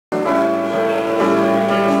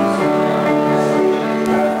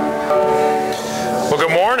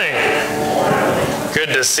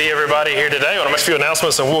to see everybody here today. I want to make a few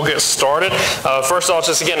announcements and we'll get started. First off,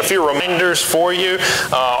 just again, a few reminders for you.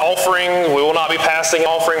 Offering, we will not be passing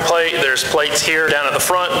offering plate. There's plates here down at the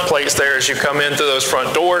front, plates there as you come in through those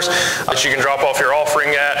front doors that you can drop off your offering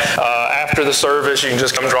at. After the service, you can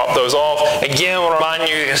just come drop those off. Again, I want to remind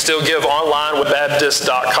you, you can still give online with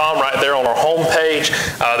Baptist.com right there on our homepage.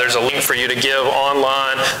 There's a link for you to give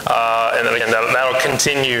online, and then again, that'll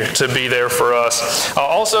continue to be there for us.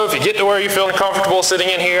 Also, if you get to where you're feeling comfortable sitting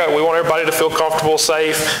in here, we want everybody to feel comfortable,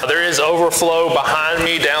 safe. There is overflow behind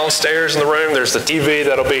me downstairs in the room. There's the TV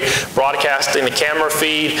that'll be broadcasting the camera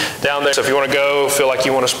feed down there. So if you want to go, feel like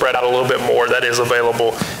you want to spread out a little bit more, that is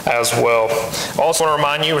available as well. I also want to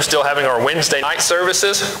remind you, we're still having our Wednesday night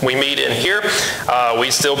services. We meet in here.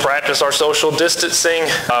 We still practice our social distancing,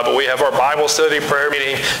 but we have our Bible study, prayer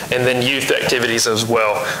meeting, and then youth activities as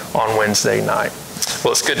well on Wednesday night.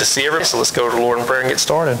 Well, it's good to see everybody, so let's go to the Lord in prayer and get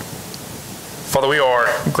started. Father, we are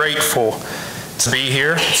grateful to be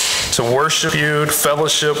here, to worship you, to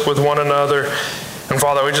fellowship with one another. And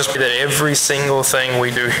Father, we just pray that every single thing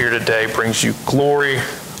we do here today brings you glory,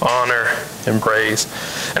 honor, and praise.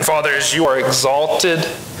 And Father, as you are exalted,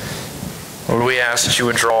 Lord, we ask that you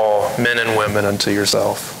would draw men and women unto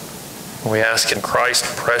yourself. And we ask in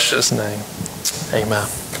Christ's precious name. Amen.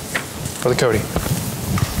 Brother Cody.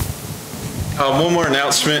 One more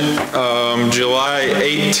announcement. July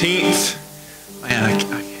 18th. Man,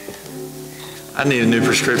 I need a new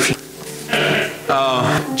prescription.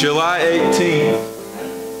 July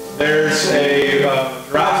 18th, there's a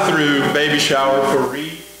drive-through baby shower for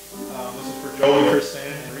Reed. This is for Joel and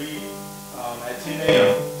Kristen and Reed at 10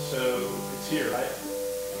 a.m. So it's here, right?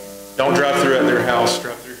 Don't drive through at their house.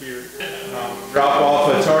 Drive through here. Drop off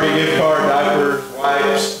a Target gift card, diapers,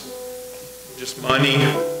 wipes, just money.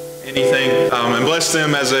 Anything, and bless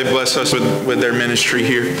them as they bless us with their ministry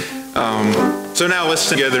here. So now let's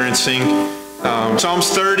stand together and sing. Psalms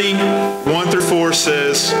 30, 1-4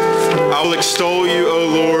 says, I will extol you, O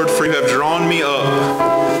Lord, for you have drawn me up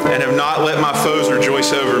and have not let my foes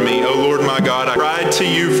rejoice over me. O Lord my God, I cried to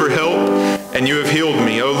you for help, and you have healed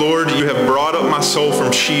me. O Lord, you have brought up my soul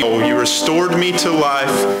from Sheol. You restored me to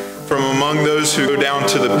life from among those who go down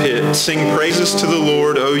to the pit. Sing praises to the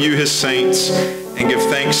Lord, O you his saints, and give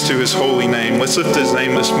thanks to his holy name. Let's lift his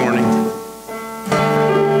name this morning.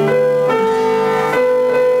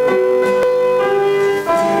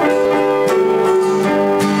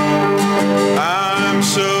 I'm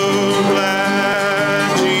so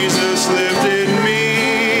glad Jesus lifted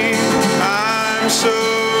me. I'm so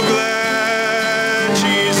glad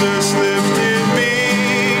Jesus lifted me.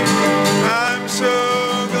 I'm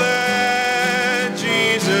so glad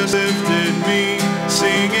Jesus lifted me.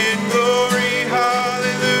 Singing glory,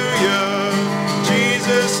 hallelujah,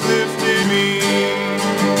 Jesus lifted me.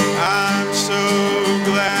 I'm so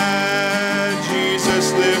glad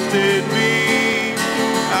Jesus lifted me.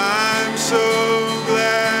 I'm so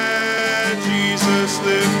glad Jesus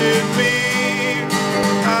lifted me.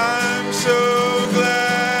 I'm so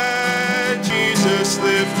glad Jesus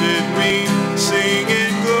lifted me.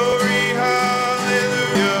 Singing glory,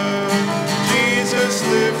 hallelujah, Jesus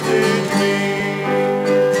lifted me.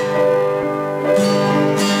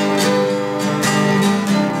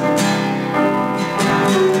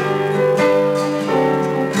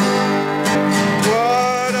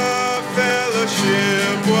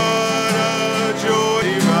 What a joy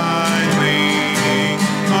divine leaning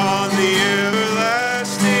on the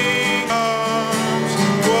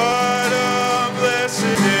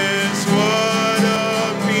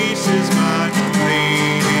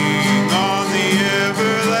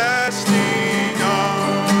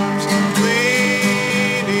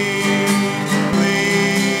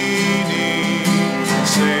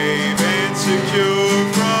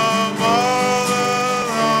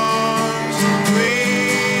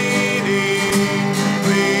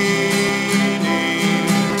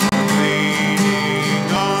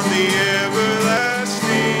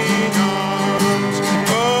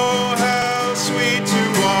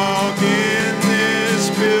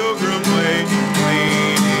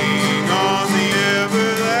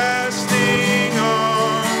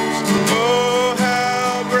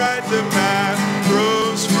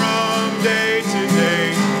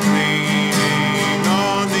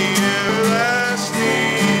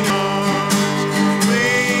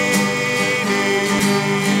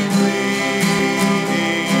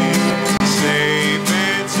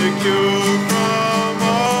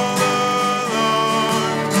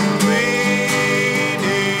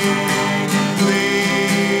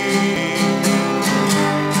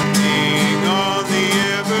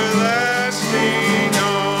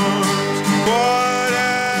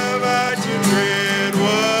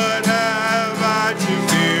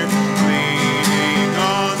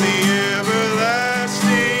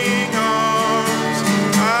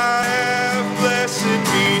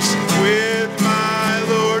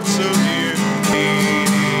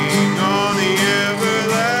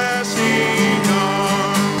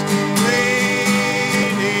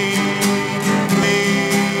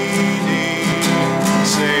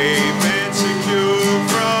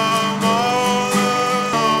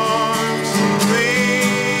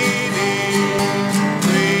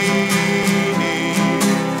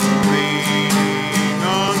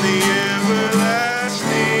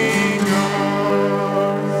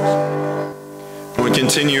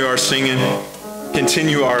continue our singing,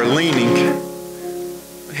 continue our leaning.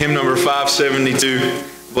 Hymn number 572,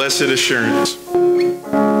 Blessed Assurance.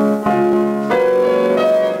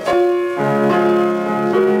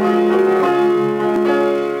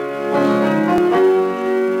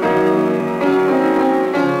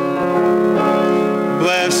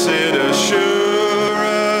 Blessed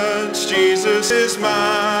assurance, Jesus is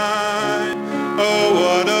mine. Oh,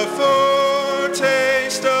 what a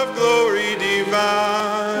foretaste of glory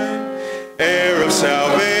divine. Heir of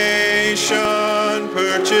salvation,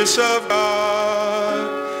 purchase of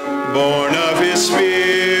God. Born of his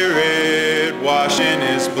Spirit, washed in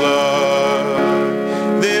his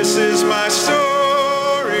blood. This is my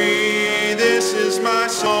story, this is my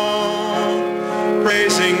song,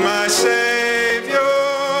 praising my Savior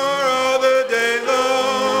all the day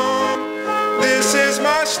long. This is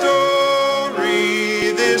my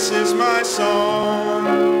story, this is my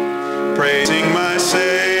song, praising my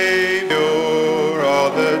Savior all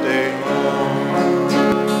the day long.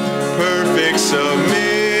 Perfect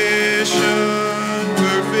submission,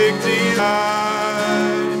 perfect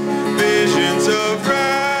delight, visions of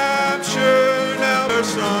rapture now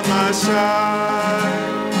burst on my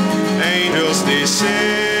side. Angels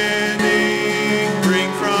descending,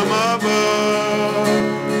 bring from above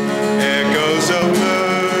echoes of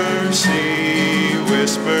mercy,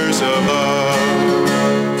 whispers of love.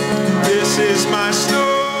 This is my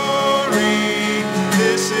story,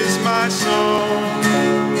 this is my song,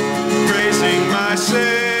 praising my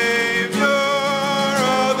Savior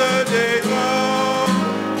all the day long.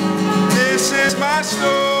 This is my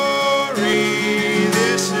story,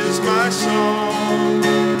 this is my song,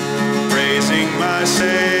 praising my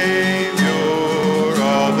Savior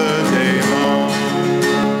all the day long.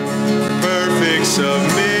 Perfect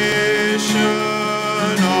submission,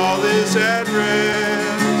 all is at rest.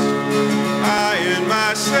 I in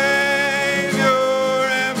my Savior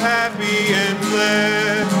am happy and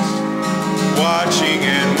blessed, watching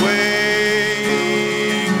and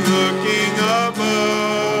waiting, looking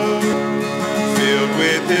above, filled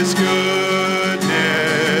with his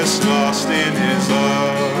goodness, lost in his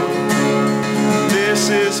love. This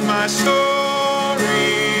is my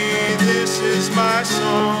story, this is my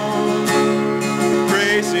song,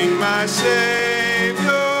 praising my Savior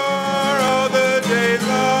all the day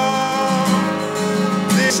long.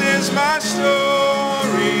 This is my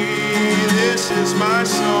story, this is my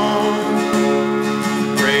song,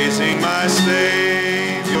 praising my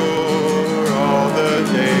Savior all the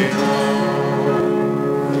day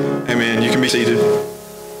long. Amen. You can be seated.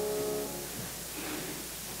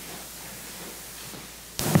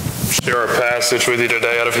 Share our passage with you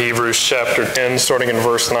today out of Hebrews chapter 10, starting in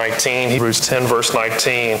verse 19. Hebrews 10, verse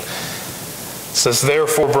 19 says,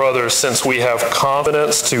 "Therefore, brothers, since we have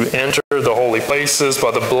confidence to enter the holy places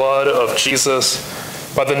by the blood of Jesus,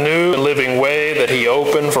 by the new and living way that he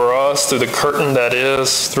opened for us through the curtain that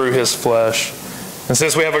is, through his flesh. And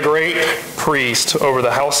since we have a great priest over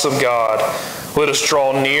the house of God, let us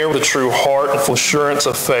draw near with a true heart and full assurance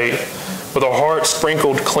of faith, with our hearts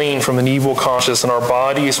sprinkled clean from an evil conscience and our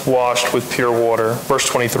bodies washed with pure water." Verse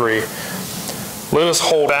 23, "Let us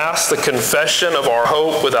hold fast the confession of our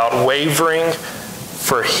hope without wavering,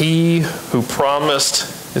 for he who promised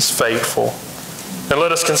is faithful. And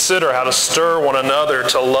let us consider how to stir one another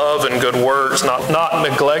to love and good works, not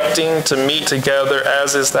neglecting to meet together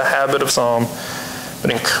as is the habit of some, but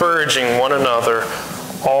encouraging one another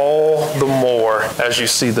all the more as you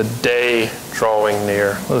see the day drawing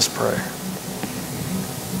near." Let us pray.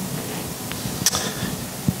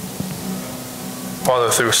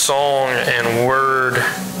 Father, through song and word,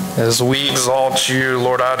 as we exalt you,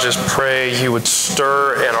 Lord, I just pray you would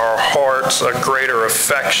stir in our hearts a greater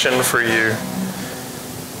affection for you,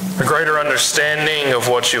 a greater understanding of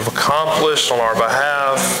what you've accomplished on our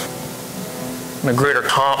behalf, and a greater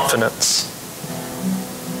confidence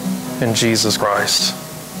in Jesus Christ.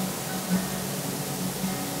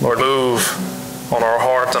 Lord, move on our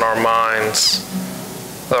hearts and our minds,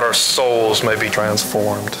 that our souls may be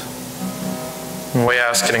transformed. And we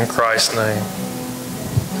ask it in Christ's name.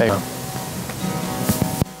 Amen.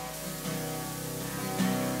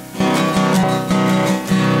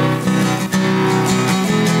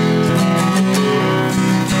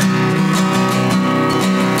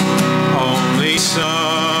 Only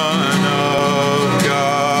Son of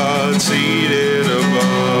God, seated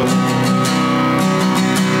above,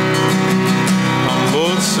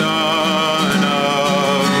 humble Son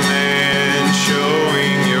of man,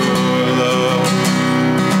 showing your love.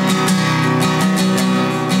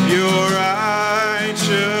 Your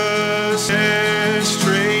righteousness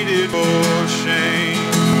traded for shame.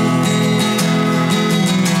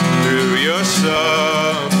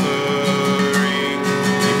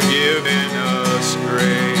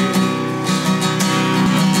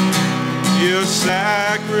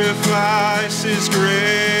 sacrifice is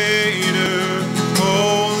greater,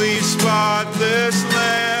 holy, spotless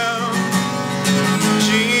Lamb.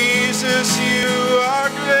 Jesus, you are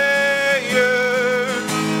greater.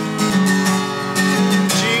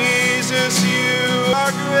 Jesus, you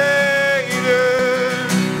are greater.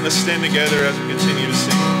 Let's stand together as we continue to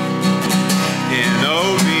sing. In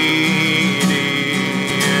obedience,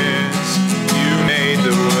 you made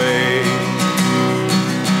the way.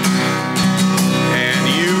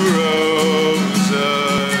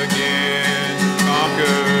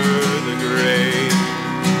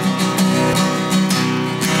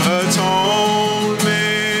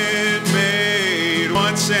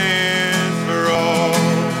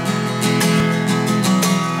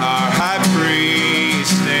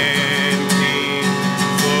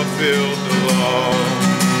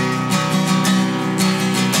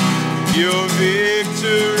 Your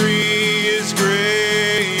victory is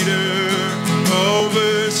greater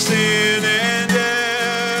over sin and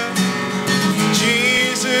death.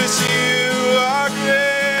 Jesus, you are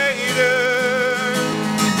greater.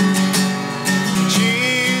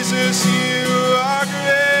 Jesus, you are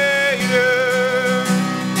greater.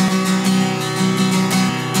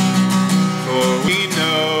 For we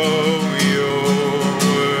know your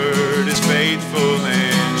word is faithful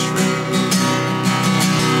and true.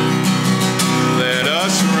 Let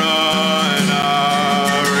us run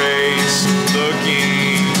our race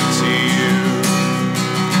looking to you.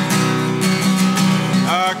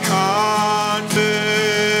 Our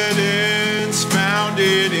confidence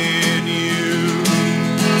founded in you.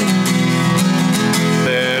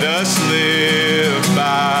 Let us live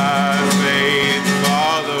by faith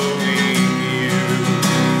following you.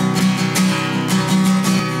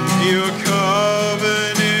 Your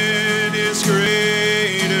covenant is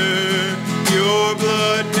greater. Your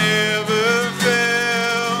blood never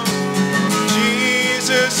fell.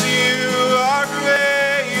 Jesus, you are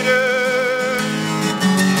greater.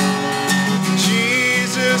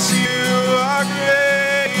 Jesus, you are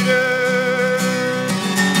greater.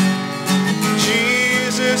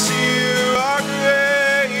 Jesus, you are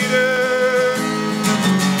greater.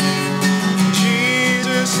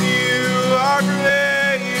 Jesus, you are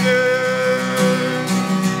greater.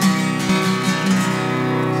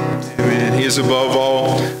 Amen. He is above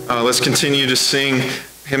all. Let's continue to sing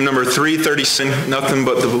hymn number 337, Nothing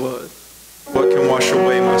But the Blood. What can wash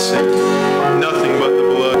away my sin? Nothing but the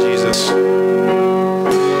blood, Jesus.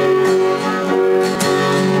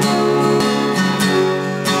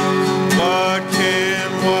 What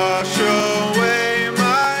can wash away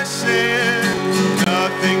my sin?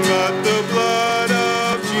 Nothing but the blood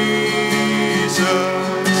of Jesus.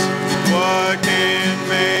 What can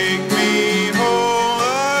make me whole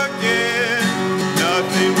again?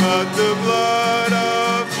 Nothing but the blood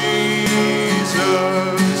of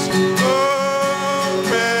Jesus. Oh,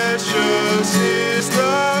 precious is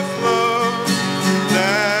the flow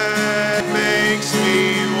that makes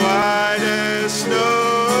me white as snow.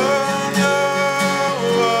 No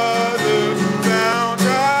other fount I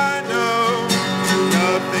know.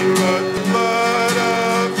 Nothing but the blood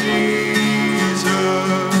of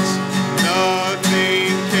Jesus.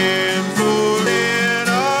 Nothing can fully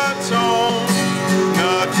atone.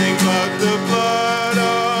 Nothing but the blood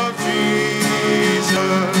of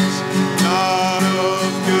Jesus. Not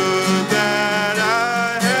of good that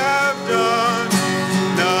I have done.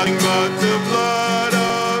 Nothing but the blood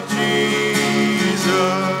of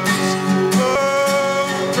Jesus.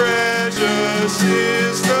 Oh, precious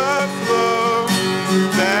is the flow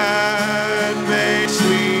that makes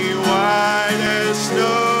me white as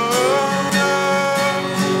snow. No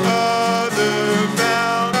other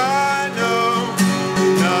fount I know.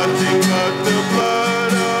 Nothing but the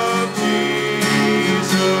blood of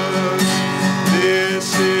Jesus. This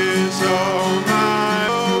is all my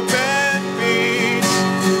hope and peace.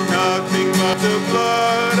 Nothing but the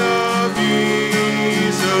blood of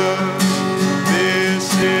Jesus. This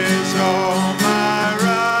is all my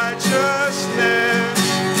righteousness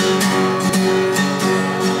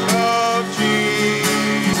of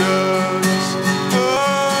Jesus.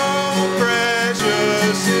 Oh,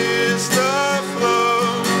 precious is the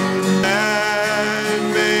flow that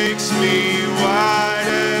makes me white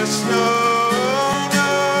as snow. No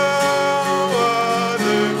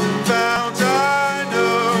other fount I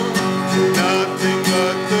know. Nothing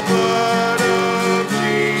but the blood of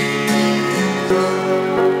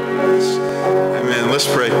Jesus. Amen. Let's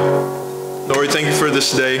pray. Lord, we thank you for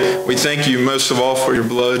this day. We thank you most of all for your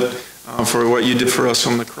blood, for what you did for us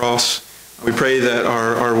on the cross. We pray that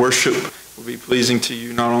our worship will be pleasing to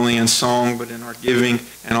you, not only in song, but in our giving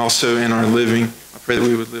and also in our living. I pray that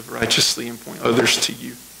we would live righteously and point others to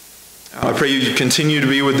you. I pray you continue to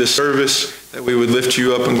be with this service, that we would lift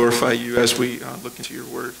you up and glorify you as we look into your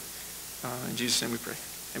word. In Jesus' name we pray.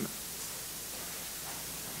 Amen.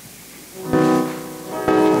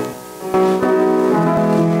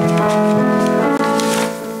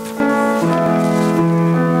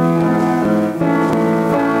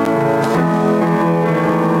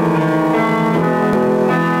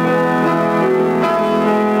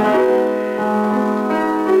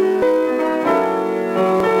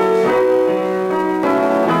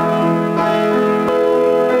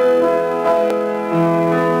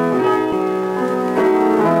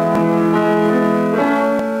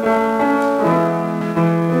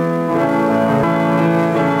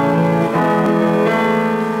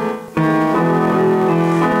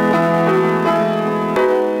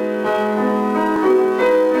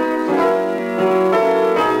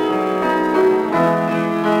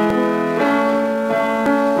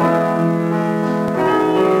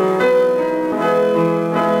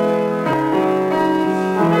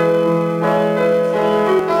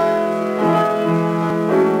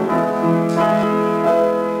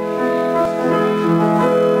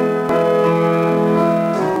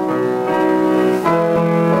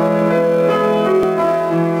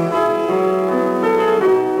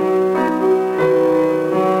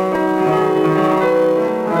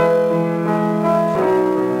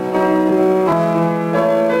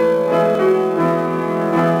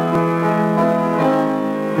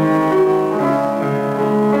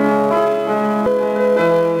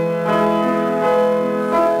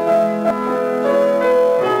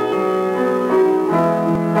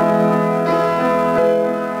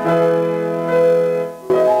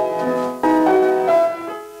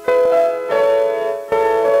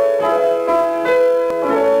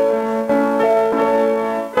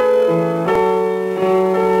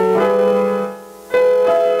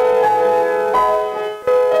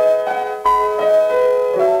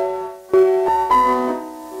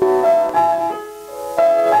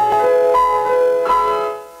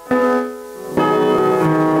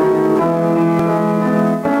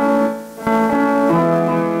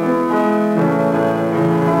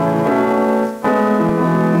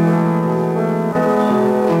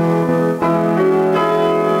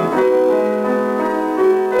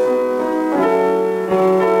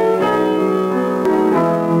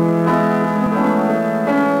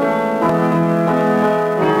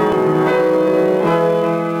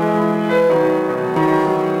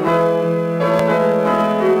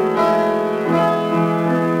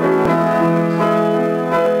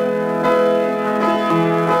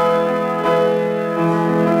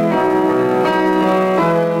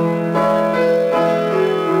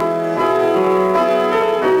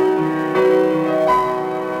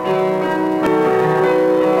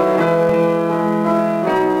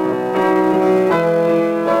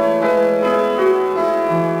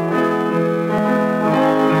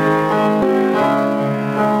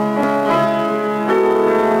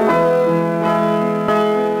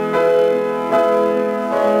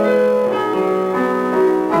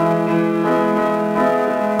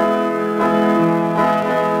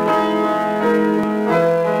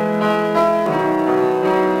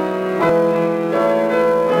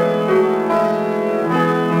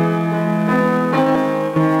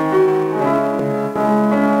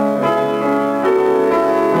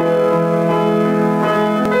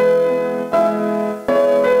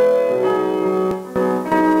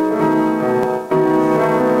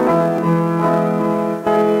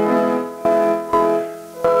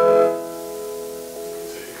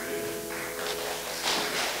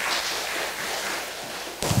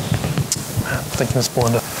 Thank you, Ms.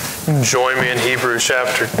 Belinda. Join me in Hebrews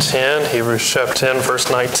chapter 10. Hebrews chapter 10, verse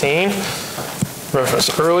 19.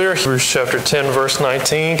 Referenced earlier, Hebrews chapter 10, verse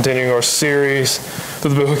 19. Continuing our series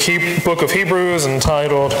through the book of Hebrews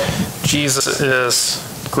entitled, Jesus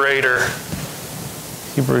is Greater.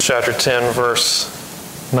 Hebrews chapter 10, verse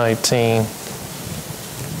 19.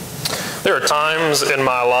 There are times in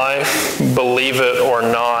my life, believe it or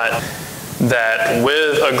not, that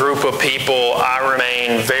with a group of people, I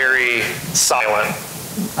remain very silent.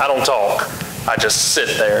 I don't talk. I just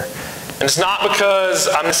sit there. And it's not because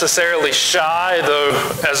I'm necessarily shy, though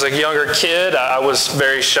as a younger kid, I was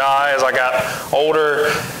very shy. As I got older,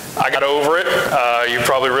 I got over it. You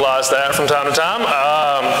probably realize that from time to time.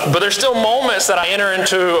 But there's still moments that I enter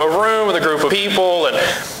into a room with a group of people, and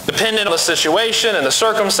Depending on the situation and the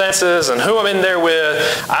circumstances and who I'm in there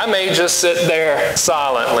with, I may just sit there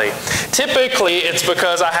silently. Typically, it's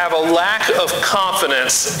because I have a lack of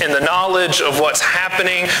confidence in the knowledge of what's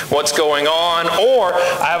happening, what's going on, or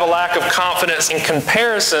I have a lack of confidence in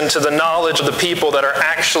comparison to the knowledge of the people that are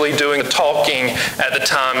actually doing the talking at the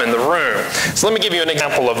time in the room. So let me give you an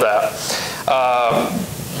example of that.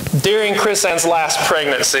 During Chris Ann's last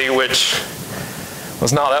pregnancy, which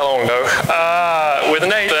was not that long ago, with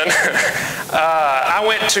Nathan, I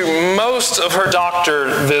went to most of her doctor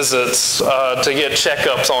visits to get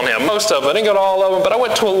checkups on him. Most of them. I didn't go to all of them, but I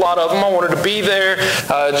went to a lot of them. I wanted to be there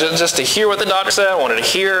just to hear what the doctor said. I wanted to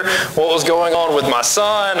hear what was going on with my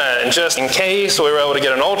son, and just in case we were able to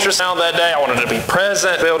get an ultrasound that day, I wanted to be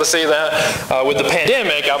present, be able to see that. With the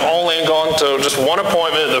pandemic, I've only gone to just one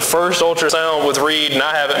appointment, the first ultrasound with Reed, and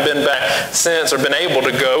I haven't been back since or been able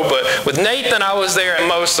to go. But with Nathan, I was there at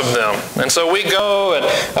most of them. And so we go, and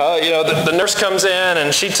the nurse comes in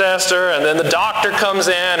and she tests her, and then the doctor comes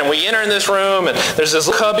in, and we enter in this room, and there's this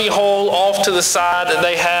cubby hole off to the side that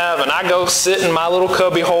they have, and I go sit in my little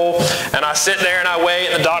cubby hole, and I sit there and I wait,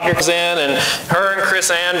 and the doctor comes in, and her and Chris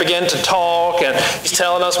Ann begin to talk, and she's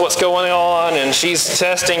telling us what's going on, and she's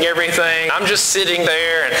testing everything. I'm just sitting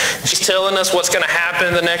there, and she's telling us what's going to happen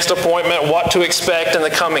in the next appointment, what to expect in the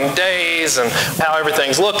coming days, and how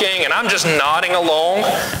everything's looking, and I'm just nodding along,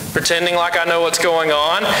 pretending like I know what's going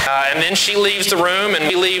on. And then she leaves the room, and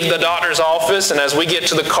we leave the doctor's office, and as we get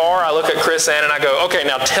to the car, I look at Chris Ann and I go, okay,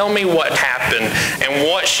 now tell me what happened and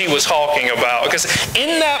what she was talking about. Because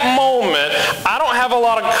in that moment, I don't have a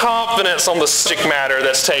lot of confidence on the subject matter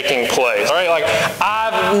that's taking place. All right? Like,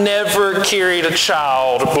 I've never carried a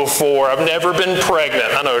child before. I've never been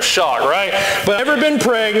pregnant. I know, shock, right? But I've never been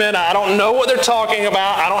pregnant. I don't know what they're talking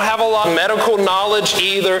about. I don't have a lot of medical knowledge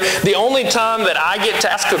either. The only time that I get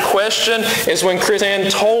to ask a question is when Chris Ann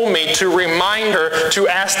told me to remind her to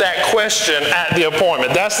ask that question at the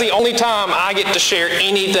appointment. That's the only time I get to share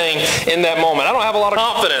anything in that moment. I don't have a lot of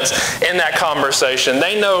confidence in that conversation.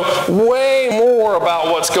 They know way more about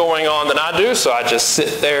what's going on than I do, so I just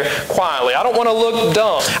sit there quietly. I don't want to look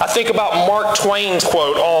dumb. I think about Mark Twain's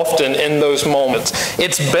quote often in those moments.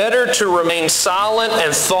 It's better to remain silent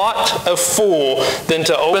and thought a fool than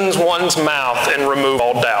to open one's mouth and remove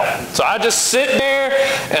all doubt. So I just sit there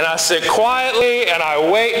and I sit quietly and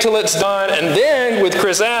I wait till it's done, and then with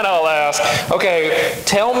Chris Ann I'll ask, okay,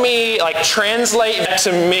 tell me, like, translate that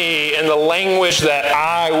to me in the language that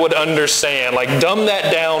I would understand. Like, dumb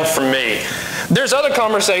that down for me. There's other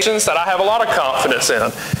conversations that I have a lot of confidence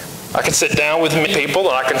in. I can sit down with people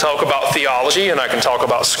and I can talk about theology and I can talk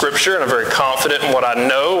about Scripture, and I'm very confident in what I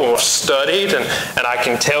know or studied, and I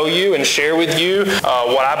can tell you and share with you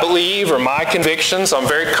what I believe or my convictions. I'm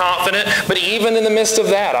very confident. But even in the midst of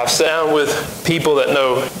that, I've sat down with people that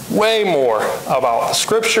know way more about the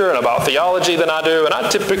Scripture and about theology than I do, and I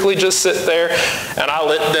typically just sit there and I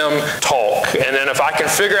let them talk. And then if I can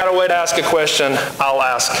figure out a way to ask a question, I'll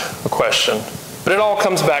ask a question. But it all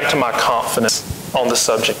comes back to my confidence on the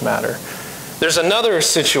subject matter. There's another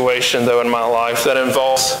situation, though, in my life that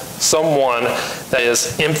involves someone that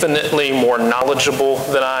is infinitely more knowledgeable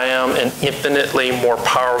than I am and infinitely more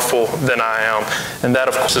powerful than I am. And that,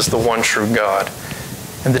 of course, is the one true God.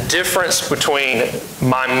 And the difference between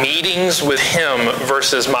my meetings with Him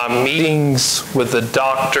versus my meetings with the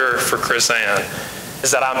doctor for Chris Ann is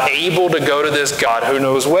that I'm able to go to this God who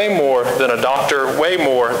knows way more than a doctor, way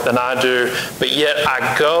more than I do, but yet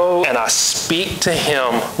I go and I speak to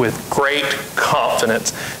Him with great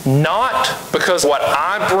confidence. Not because of what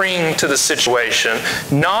I bring to the situation,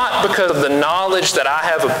 not because of the knowledge that I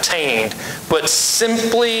have obtained, but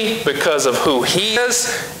simply because of who He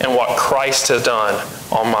is and what Christ has done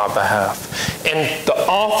on my behalf. And the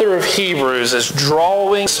author of Hebrews is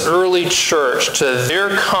drawing this early church to their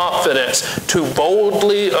confidence to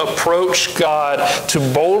boldly approach God, to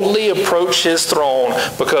boldly approach His throne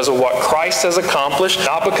because of what Christ has accomplished,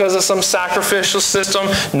 not because of some sacrificial system,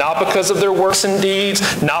 not because of their works and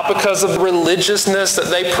deeds, not because of the religiousness that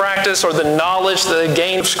they practice or the knowledge that they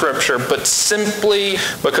gain of Scripture, but simply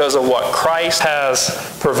because of what Christ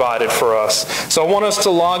has provided for us. So I want us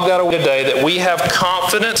to log that away today, that we have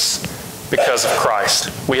confidence because of Christ.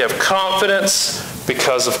 We have confidence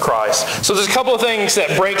because of Christ. So there's a couple of things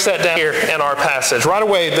that breaks that down here in our passage. Right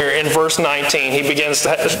away there in verse 19, he begins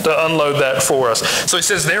to unload that for us. So he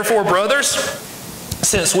says, therefore, brothers,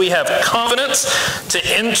 since we have confidence to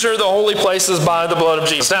enter the holy places by the blood of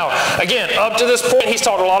Jesus. Now, again, up to this point, he's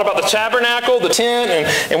talked a lot about the tabernacle, the tent,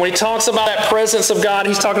 and when he talks about that presence of God,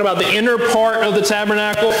 he's talking about the inner part of the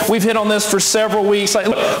tabernacle. We've hit on this for several weeks.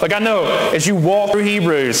 Like I know, as you walk through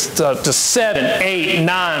Hebrews to 7, 8,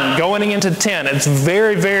 9, going into 10, it's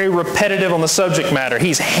very, very repetitive on the subject matter.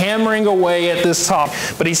 He's hammering away at this topic,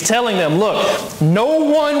 but he's telling them, look, no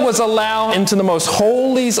one was allowed into the most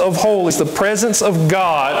holies of holies, the presence of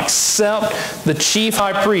God, except the chief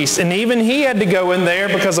high priest. And even he had to go in there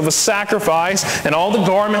because of a sacrifice, and all the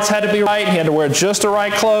garments had to be right. He had to wear just the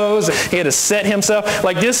right clothes. He had to set himself.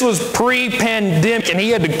 Like, this was pre-pandemic, and he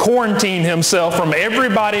had to quarantine himself from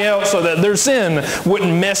everybody else so that their sin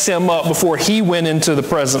wouldn't mess him up before he went into the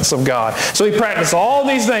presence of God. So he practiced all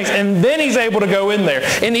these things, and then he's able to go in there.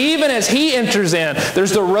 And even as he enters in,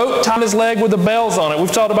 there's the rope tied his leg with the bells on it.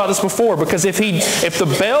 We've talked about this before, because if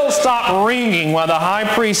the bells stop ringing while the high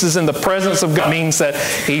priest is in the presence of God, means that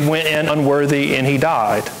he went in unworthy and he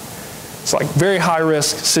died. It's like very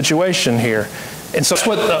high-risk situation here. And so that's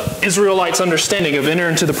what the Israelites' understanding of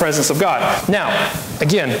entering into the presence of God. Now,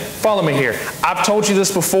 again, follow me here. I've told you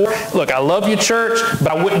this before. Look, I love you, church,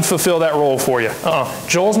 but I wouldn't fulfill that role for you.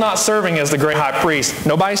 Joel's not serving as the great high priest.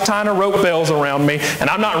 Nobody's tying a rope bells around me, and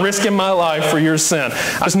I'm not risking my life for your sin.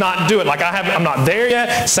 I just not do it. Like I'm not there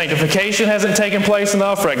yet. Sanctification hasn't taken place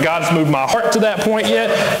enough. Right? God's moved my heart to that point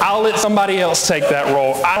yet. I'll let somebody else take that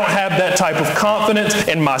role. I don't have that type of confidence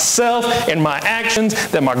in myself, in my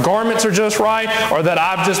actions, that my garments are just right, or that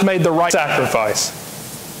I've just made the right sacrifice.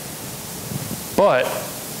 But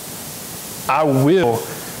I will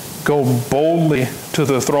go boldly to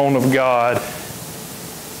the throne of God,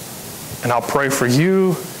 and I'll pray for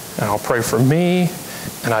you, and I'll pray for me.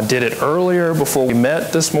 And I did it earlier before we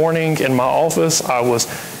met this morning in my office. I was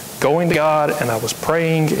going to God, and I was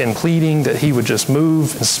praying and pleading that He would just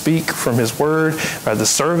move and speak from His Word. As the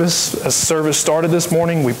service started this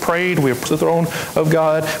morning, we prayed. We approached the throne of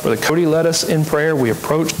God. Brother Cody led us in prayer. We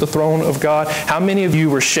approached the throne of God. How many of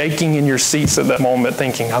you were shaking in your seats at that moment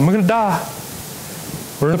thinking, I'm going to die.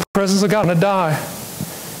 We're in the presence of God. I'm going to die.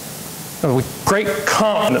 With great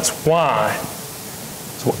confidence. Why?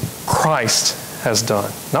 It's what Christ has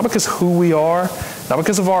done. Not because of who we are, not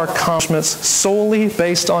because of our accomplishments, solely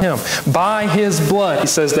based on Him. By His blood, He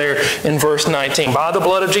says there in verse 19, by the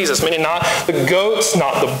blood of Jesus, meaning not the goats,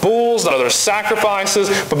 not the bulls, not other sacrifices,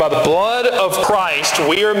 but by the blood of Christ,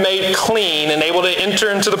 we are made clean and able to enter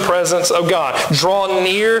into the presence of God. Draw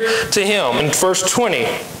near to Him. In verse 20,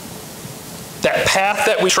 that path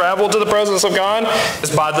that we travel to the presence of God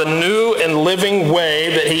is by the new and living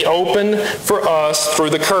way that He opened for us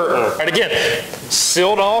through the curtain. Right, again,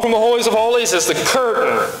 sealed off from the holies of holies is the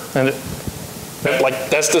curtain. And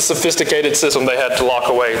that's the sophisticated system they had to lock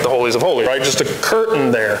away the holies of holies, right? Just a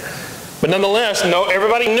curtain there. But nonetheless,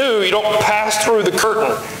 everybody knew you don't pass through the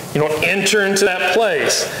curtain. You don't enter into that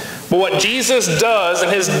place. But what Jesus does in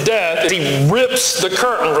His death is He rips the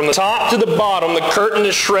curtain from the top to the bottom. The curtain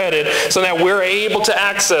is shredded so that we're able to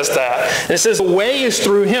access that. And it says the way is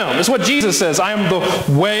through Him. That's what Jesus says. I am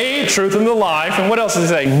the way, truth, and the life. And what else does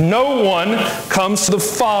He say? No one comes to the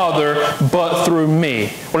Father but through me.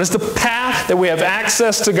 What is the path that we have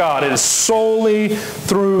access to God? It is solely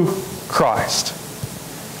through Christ.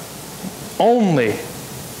 Only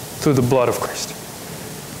through the blood of Christ.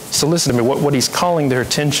 So listen to me, what He's calling their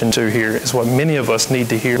attention to here is what many of us need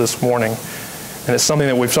to hear this morning. And it's something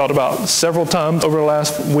that we've talked about several times over the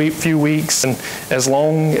last few weeks. And as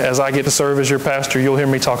long as I get to serve as your pastor, you'll hear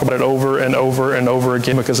me talk about it over and over and over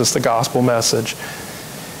again because it's the gospel message.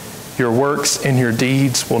 Your works and your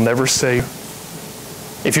deeds will never save.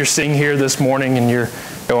 If you're sitting here this morning and you're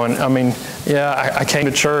going, I came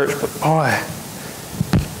to church, but boy,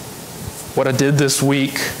 what I did this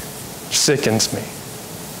week sickens me.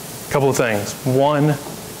 A couple of things. One,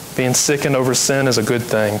 being sickened over sin is a good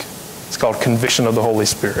thing. It's called conviction of the Holy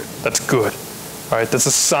Spirit. That's good. All right, that's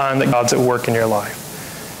a sign that God's at work in your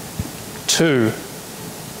life. Two,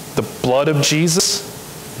 the blood of Jesus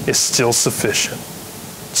is still sufficient.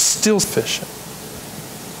 Still sufficient.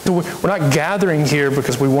 We're not gathering here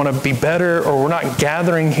because we want to be better, or we're not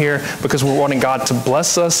gathering here because we're wanting God to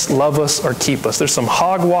bless us, love us, or keep us. There's some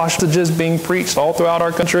hogwash messages being preached all throughout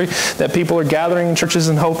our country that people are gathering in churches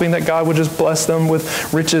and hoping that God would just bless them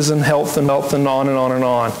with riches and health and wealth and on and on and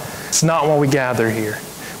on. It's not why we gather here.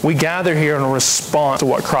 We gather here in response to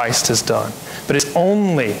what Christ has done. But it's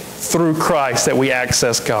only through Christ that we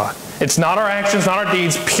access God. It's not our actions, not our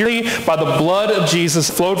deeds, purely by the blood of Jesus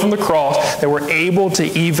flowed from the cross that we're able to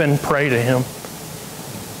even pray to Him.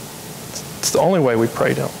 It's the only way we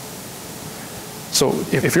pray to Him. So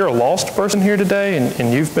if you're a lost person here today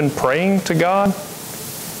and you've been praying to God,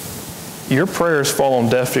 your prayers fall on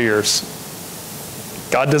deaf ears.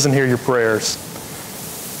 God doesn't hear your prayers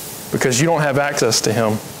because you don't have access to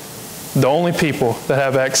Him. The only people that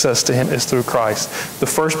have access to Him is through Christ. The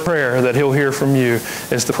first prayer that He'll hear from you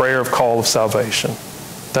is the prayer of call of salvation.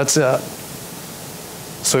 That's it.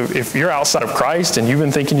 So if you're outside of Christ and you've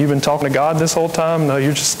been thinking you've been talking to God this whole time, no,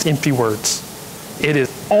 you're just empty words. It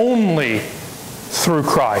is only through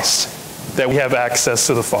Christ that we have access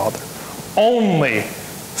to the Father. Only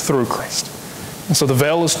through Christ. And so the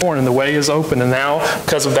veil is torn and the way is open. And now,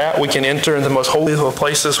 because of that, we can enter into the most holy of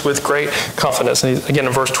places with great confidence. And again,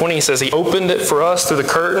 in verse 20, he says, He opened it for us through the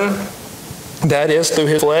curtain. That is, through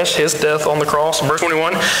His flesh, His death on the cross. Verse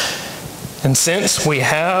 21, and since we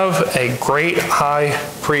have a great high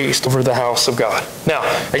priest over the house of God. Now,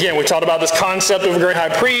 again, we talked about this concept of a great high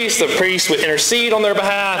priest. The priest would intercede on their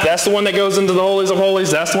behalf. That's the one that goes into the holies of holies.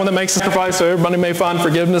 That's the one that makes sacrifice so everybody may find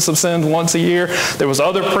forgiveness of sins once a year. There was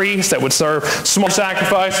other priests that would serve small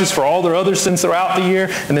sacrifices for all their other sins throughout the year.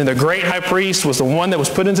 And then the great high priest was the one that was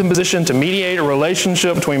put into position to mediate a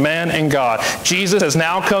relationship between man and God. Jesus has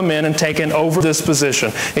now come in and taken over this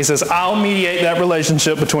position. He says, I'll mediate that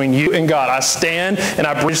relationship between you and God. I stand and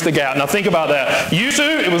I bridge the gap. Now think about that. Used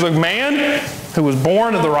to, it was a man who was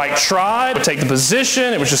born of the right tribe to take the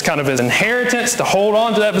position. It was just kind of his inheritance to hold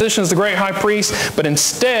on to that position as the great high priest. But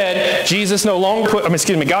instead, God no longer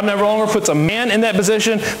puts a man in that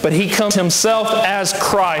position, but He comes Himself as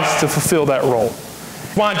Christ to fulfill that role.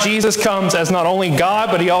 Why Jesus comes as not only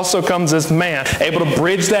God, but He also comes as man, able to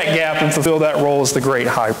bridge that gap and fulfill that role as the great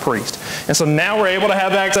high priest. And so now we're able to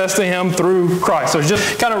have access to Him through Christ. So it's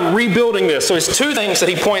just kind of rebuilding this. So it's two things that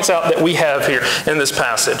he points out that we have here in this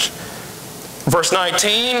passage. Verse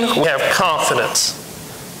 19, we have confidence.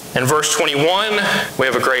 In verse 21, we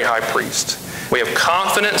have a great high priest. We have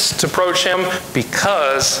confidence to approach Him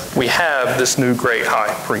because we have this new great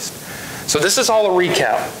high priest. So this is all a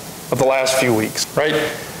recap of the last few weeks, right?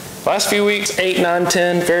 Last few weeks, 8, 9,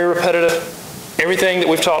 10, very repetitive. Everything that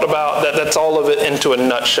we've talked about, that's all of it into a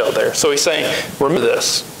nutshell there. So he's saying, remember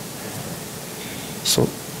this. So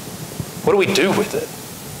what do we do with it?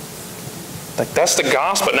 Like, that's the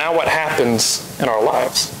gospel. Now what happens in our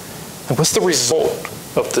lives? And what's the result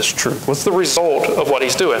of this truth? What's the result of what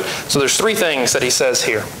he's doing? So there's three things that he says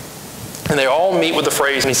here. And they all meet with the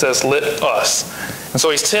phrase, and he says, let us. And so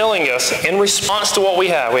he's telling us, in response to what we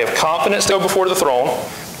have confidence to go before the throne,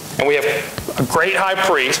 and we have a great high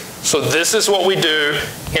priest. So this is what we do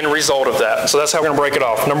in result of that. So that's how we're going to break it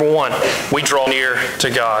off. Number one, we draw near to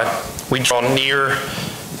God. We draw near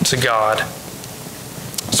to God.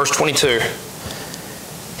 Verse 22.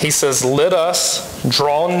 He says, let us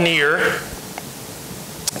draw near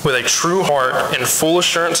with a true heart and full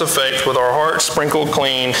assurance of faith, with our hearts sprinkled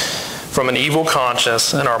clean from an evil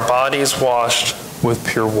conscience and our bodies washed with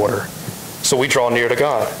pure water. So we draw near to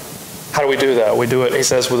God. How do we do that? We do it, he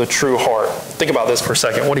says, with a true heart. Think about this for a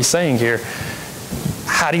second. What he's saying here,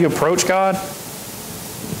 how do you approach God?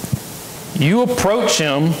 You approach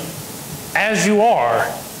Him as you are.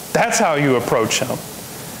 That's how you approach Him.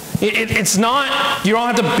 It's not, you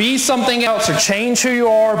don't have to be something else or change who you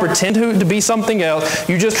are, pretend to be something else.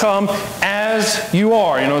 You just come as you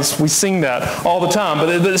are. We sing that all the time, but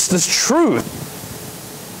it's this truth.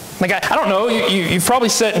 Like, I don't know, you've probably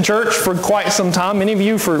sat in church for quite some time, many of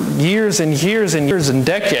you for years and years and years and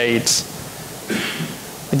decades.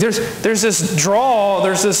 There's this draw,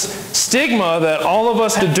 there's this stigma that all of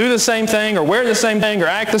us have to do the same thing or wear the same thing or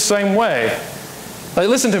act the same way. Like,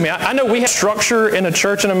 listen to me, I know we have structure in a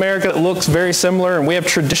church in America that looks very similar, and we have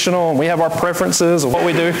traditional, and we have our preferences of what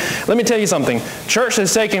we do. Let me tell you something. Church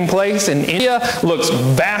that's taking place in India looks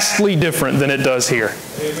vastly different than it does here.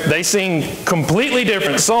 They sing completely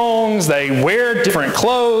different songs. They wear different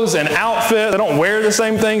clothes and outfits. They don't wear the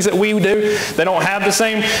same things that we do. They don't have the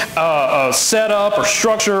same setup or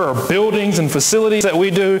structure or buildings and facilities that we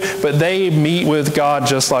do, but they meet with God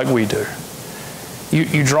just like we do.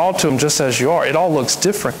 You draw to Him just as you are. It all looks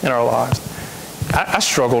different in our lives. I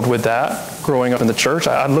struggled with that growing up in the church.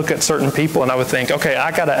 I'd look at certain people and I would think, okay,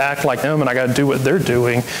 I got to act like them and I got to do what they're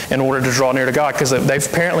doing in order to draw near to God, because they've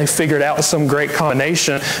apparently figured out some great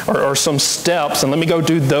combination or some steps, and let me go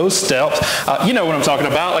do those steps. You know what I'm talking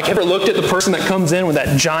about. Like, ever looked at the person that comes in with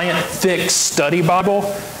that giant, thick study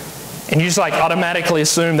Bible? And you just automatically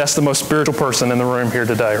assume that's the most spiritual person in the room here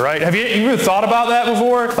today, right? Have you ever thought about that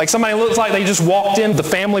before? Like, somebody looks like they just walked in the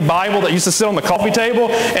family Bible that used to sit on the coffee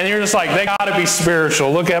table, and you're just like, they got to be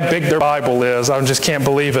spiritual. Look how big their Bible is. I just can't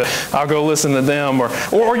believe it. I'll go listen to them.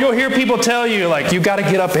 Or you'll hear people tell you, like, you got to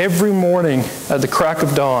get up every morning at the crack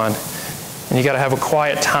of dawn and you got to have a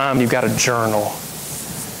quiet time, you've got to journal,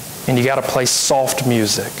 and you got to play soft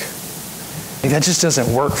music. That just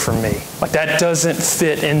doesn't work for me. Like, that doesn't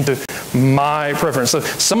fit into my preference. So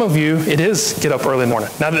some of you, it is get up early in the morning.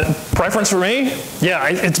 Now, the preference for me, yeah,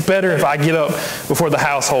 it's better if I get up before the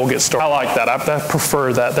household gets started. I like that. I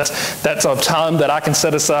prefer that. That's a time that I can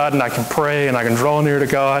set aside and I can pray and I can draw near to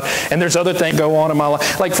God. And there's other things go on in my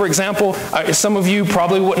life. Like, for example, some of you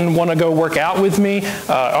probably wouldn't want to go work out with me.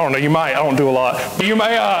 I don't know, you might. I don't do a lot. But you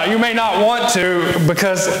may not want to,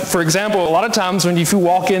 because, for example, a lot of times if you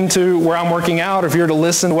walk into where I'm working out, or if you're to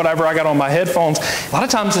listen to whatever I got on my headphones, a lot of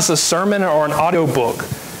times it's a sermon or an audio book.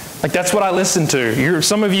 Like, that's what I listen to.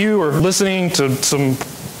 Some of you are listening to some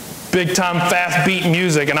big time fast beat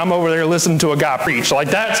music, and I'm over there listening to a guy preach. Like,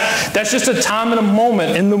 that's just a time and a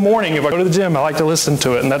moment in the morning. If I go to the gym, I like to listen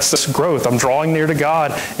to it, and that's just growth. I'm drawing near to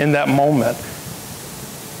God in that moment.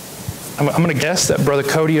 I'm going to guess that Brother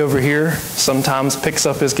Cody over here sometimes picks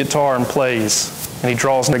up his guitar and plays, and he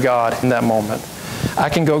draws near to God in that moment. I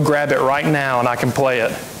can go grab it right now and I can play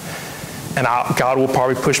it. And God will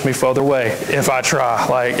probably push me further away if I try.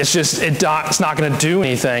 Like, it's not going to do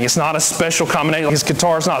anything. It's not a special combination. His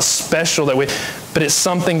guitar is not special but it's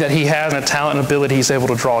something that he has, and a talent and ability he's able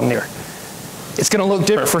to draw near. It's going to look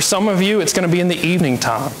different. For some of you, it's going to be in the evening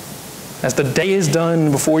time. As the day is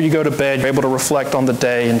done, before you go to bed, you're able to reflect on the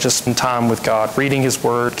day and just spend time with God, reading His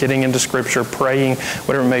Word, getting into Scripture, praying,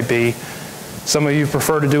 whatever it may be. Some of you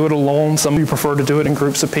prefer to do it alone. Some of you prefer to do it in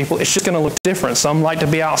groups of people. It's just going to look different. Some like to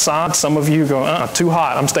be outside. Some of you go, too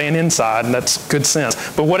hot. I'm staying inside, and that's good sense.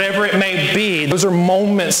 But whatever it may be, those are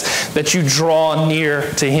moments that you draw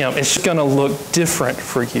near to Him. It's just going to look different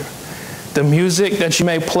for you. The music that you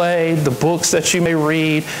may play, the books that you may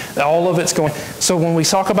read, all of it's going. So when we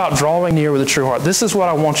talk about drawing near with a true heart, this is what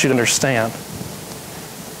I want you to understand.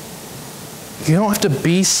 You don't have to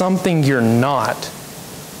be something you're not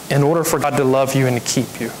in order for God to love you and to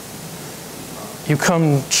keep you. You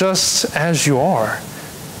come just as you are,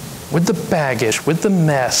 with the baggage, with the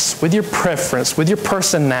mess, with your preference, with your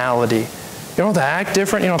personality. You don't have to act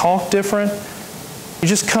different, you don't talk different. You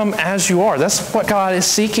just come as you are. That's what God is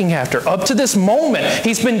seeking after. Up to this moment,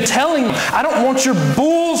 He's been telling you, I don't want your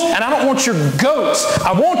bulls and I don't want your goats.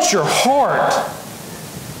 I want your heart.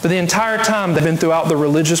 But the entire time they've been throughout the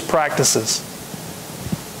religious practices,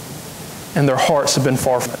 and their hearts have been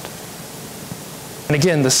far from it. And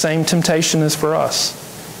again, the same temptation is for us.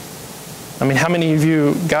 I mean, how many of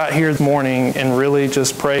you got here this morning and really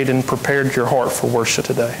just prayed and prepared your heart for worship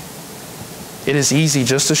today? It is easy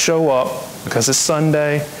just to show up because it's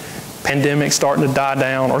Sunday, pandemic's starting to die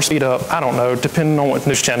down or speed up, I don't know, depending on what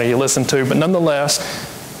news channel you listen to. But nonetheless,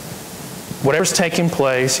 whatever's taking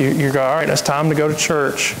place, you go, all right, it's time to go to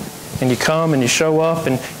church. And you come and you show up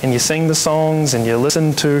and you sing the songs and you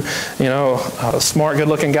listen to, a smart,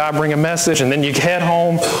 good-looking guy bring a message, and then you head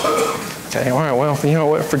home. Okay, all right, well, you know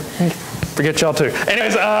what, forget y'all too.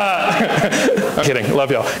 Anyways, I'm kidding, love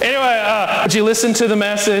y'all. Anyway, but you listen to the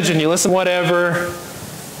message and you listen to whatever,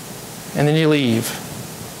 and then you leave.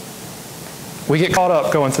 We get caught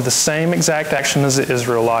up going through the same exact action as the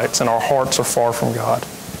Israelites, and our hearts are far from God.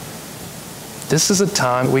 This is a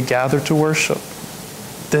time we gather to worship.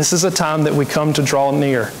 This is a time that we come to draw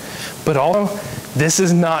near. But also, this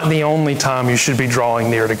is not the only time you should be drawing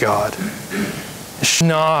near to God. It should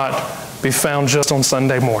not be found just on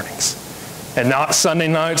Sunday mornings. And not Sunday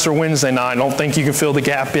nights or Wednesday night. I don't think you can fill the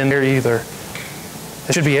gap in there either.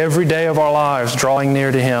 It should be every day of our lives drawing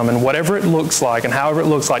near to Him, and whatever it looks like and however it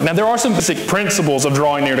looks like. Now, there are some basic principles of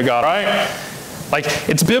drawing near to God, right? Like,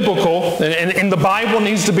 it's biblical, and the Bible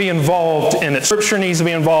needs to be involved in it. Scripture needs to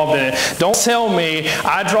be involved in it. Don't tell me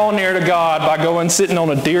I draw near to God by going sitting on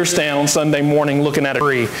a deer stand on Sunday morning looking at a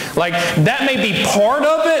tree. Like, that may be part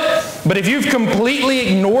of it, but if you've completely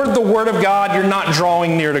ignored the Word of God, you're not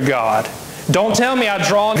drawing near to God. Don't tell me I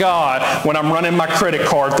draw God when I'm running my credit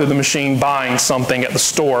card through the machine buying something at the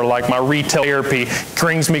store, like my retail therapy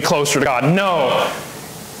brings me closer to God. No.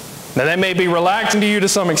 Now, that may be relaxing to you to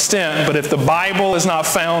some extent, but if the Bible is not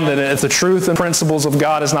found in it, if the truth and principles of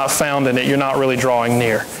God is not found in it, you're not really drawing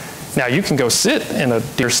near. Now, you can go sit in a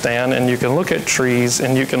deer stand, and you can look at trees,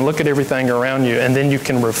 and you can look at everything around you, and then you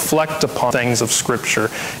can reflect upon things of Scripture,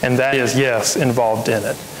 and that is, yes, involved in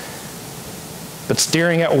it. But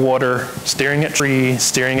staring at water, staring at trees,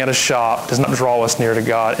 staring at a shop does not draw us near to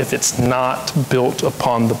God if it's not built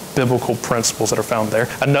upon the biblical principles that are found there.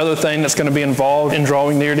 Another thing that's going to be involved in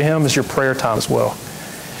drawing near to Him is your prayer time as well.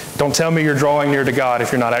 Don't tell me you're drawing near to God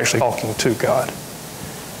if you're not actually talking to God.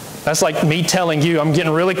 That's like me telling you I'm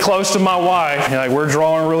getting really close to my wife. We're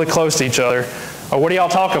drawing really close to each other. What do y'all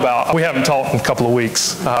talk about? We haven't talked in a couple of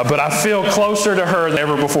weeks, but I feel closer to her than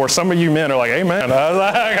ever before. Some of you men are like, amen.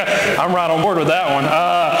 I'm right on board with that one.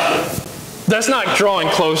 That's not drawing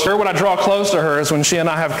closer. When I draw close to her is when she and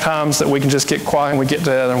I have times that we can just get quiet and we get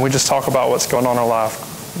together and we just talk about what's going on in our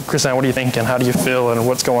life. Christine, what are you thinking? How do you feel? And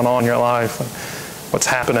what's going on in your life? And what's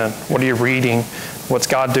happening? What are you reading? What's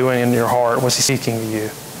God doing in your heart? What's He seeking to you?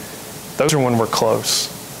 Those are when we're close.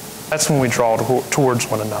 That's when we draw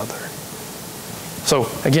towards one another. So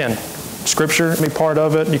again, Scripture can be part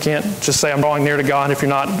of it. You can't just say, I'm drawing near to God if you're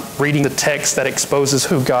not reading the text that exposes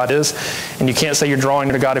who God is. And you can't say you're drawing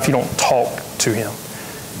near to God if you don't talk to Him.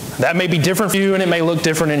 That may be different for you and it may look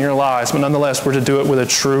different in your lives, but nonetheless, we're to do it with a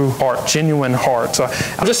true heart, genuine heart. So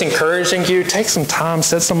I'm just encouraging you, take some time,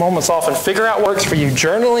 set some moments off and figure out what works for you.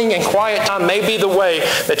 Journaling and quiet time may be the way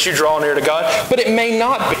that you draw near to God, but it may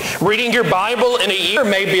not be. Reading your Bible in a year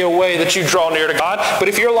may be a way that you draw near to God, but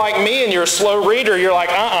if you're like me and you're a slow reader, you're like,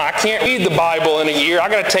 I can't read the Bible in a year. I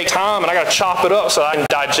got to take time and I got to chop it up so I can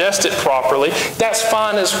digest it properly. That's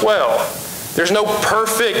fine as well. There's no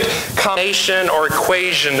perfect combination or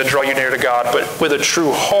equation to draw you near to God, but with a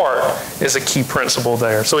true heart is a key principle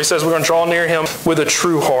there. So he says we're going to draw near Him with a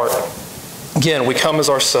true heart. Again, we come as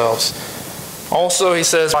ourselves. Also, he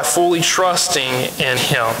says, by fully trusting in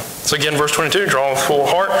Him. So again, verse 22, draw with full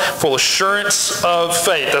heart, full assurance of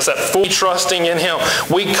faith. That's that fully trusting in Him.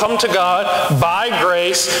 We come to God by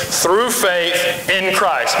grace through faith in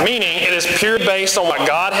Christ. Meaning, it is purely based on what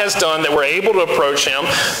God has done that we're able to approach Him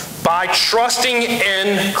by trusting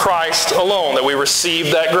in Christ alone, that we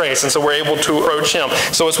receive that grace. And so we're able to approach Him.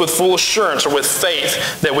 So it's with full assurance or with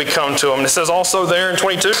faith that we come to Him. And it says also there in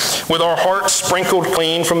 22, with our hearts sprinkled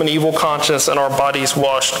clean from an evil conscience and our bodies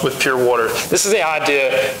washed with pure water. This is the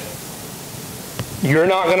idea. You're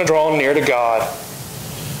not going to draw near to God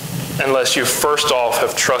unless you first off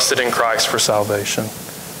have trusted in Christ for salvation.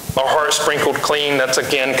 Our hearts sprinkled clean, that's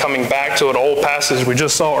again coming back to an old passage we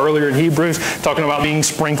just saw earlier in Hebrews, talking about being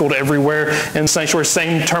sprinkled everywhere in the sanctuary.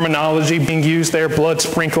 Same terminology being used there, blood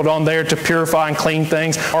sprinkled on there to purify and clean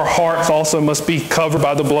things. Our hearts also must be covered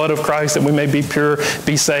by the blood of Christ that we may be pure,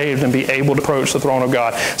 be saved, and be able to approach the throne of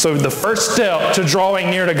God. So the first step to drawing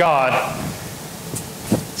near to God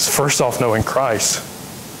is first off knowing Christ.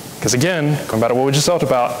 Because again, going back to what we just talked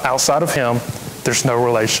about, outside of Him, there's no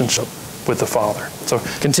relationship with the Father. So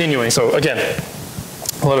continuing, so again,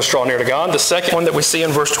 let us draw near to God. The second one that we see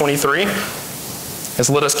in verse 23 is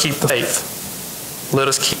let us keep the faith. Let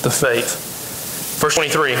us keep the faith. Verse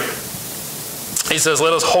 23, he says,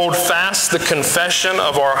 let us hold fast the confession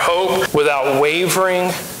of our hope without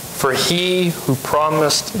wavering, for He who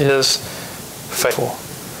promised is faithful.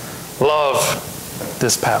 Love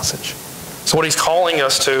this passage. So what he's calling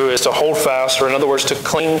us to is to hold fast, or in other words, to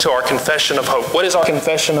cling to our confession of hope. What is our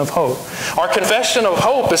confession of hope? Our confession of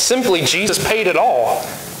hope is simply Jesus paid it all.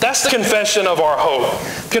 That's the confession of our hope.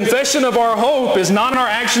 Confession of our hope is not in our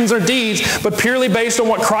actions or deeds, but purely based on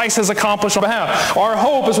what Christ has accomplished on behalf. Our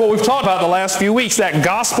hope is what we've talked about the last few weeks, that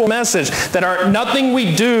gospel message, that nothing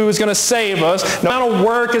we do is going to save us, no amount of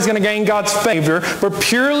work is going to gain God's favor, but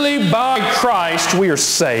purely by Christ we are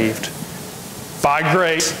saved. By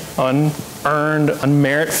grace, unearned,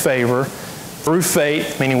 unmerited favor, through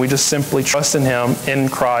faith, meaning we just simply trust in Him, in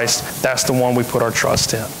Christ. That's the one we put our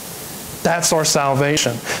trust in. That's our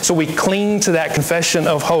salvation. So we cling to that confession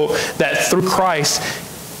of hope that through Christ,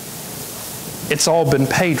 it's all been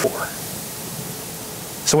paid for.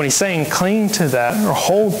 So when he's saying cling to that or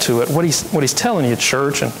hold to it, what he's telling you,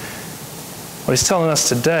 church, and what he's telling us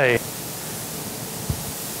today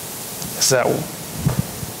is that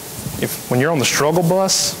when you're on the struggle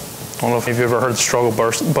bus, I don't know if you've ever heard the struggle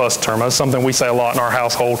bus term. That's something we say a lot in our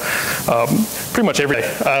household. Pretty much every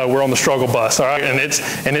day we're on the struggle bus, all right? And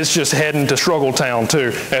it's just heading to struggle town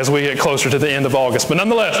too as we get closer to the end of August. But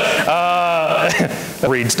nonetheless,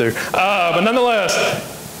 Reeds do. But nonetheless,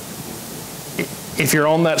 if you're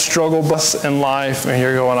on that struggle bus in life and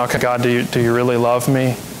you're going, okay, God, do you really love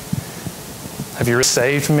me? Have you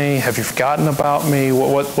saved me? Have you forgotten about me?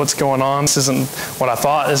 What's going on? This isn't what I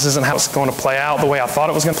thought. This isn't how it's going to play out the way I thought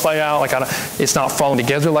it was going to play out. It's not falling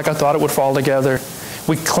together like I thought it would fall together.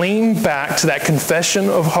 We cling back to that confession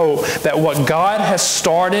of hope that what God has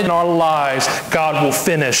started in our lives, God will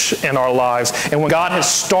finish in our lives. And when God has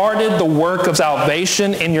started the work of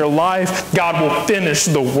salvation in your life, God will finish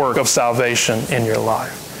the work of salvation in your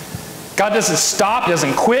life. God doesn't stop, He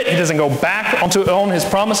doesn't quit, He doesn't go back on His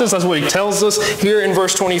promises. That's what He tells us here in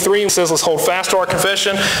verse 23. He says, let's hold fast to our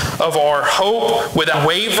confession of our hope without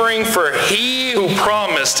wavering, for He who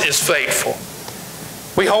promised is faithful.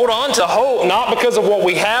 We hold on to hope not because of what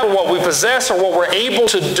we have or what we possess or what we're able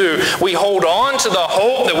to do. We hold on to the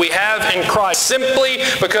hope that we have in Christ simply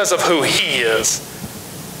because of who He is.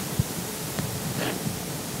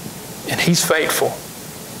 And He's faithful.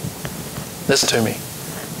 Listen to me.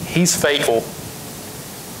 He's faithful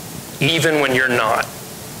even when you're not.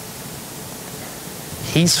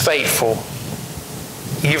 He's faithful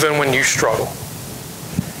even when you struggle.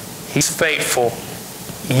 He's faithful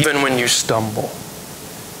even when you stumble.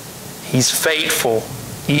 He's faithful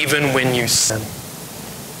even when you sin.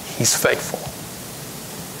 He's faithful.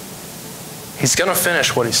 He's going to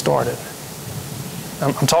finish what He started.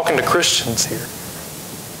 I'm talking to Christians here.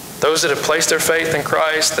 Those that have placed their faith in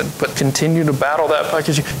Christ, but continue to battle that.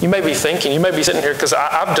 Because you may be thinking, you may be sitting here, because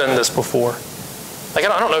I've done this before. Like,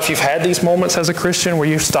 I don't know if you've had these moments as a Christian where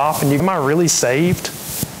you stop and am I really saved?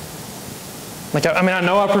 Like, I mean, I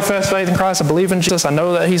know I profess faith in Christ. I believe in Jesus. I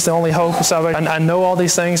know that He's the only hope of salvation. I know all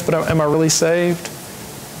these things, but am I really saved?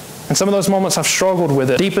 And some of those moments I've struggled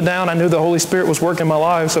with it. Deep down, I knew the Holy Spirit was working in my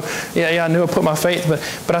life. So, yeah, I knew I put my faith.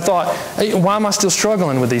 But I thought, hey, why am I still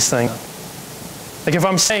struggling with these things? Like, if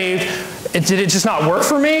I'm saved, did it just not work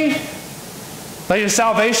for me? Like, did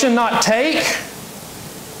salvation not take?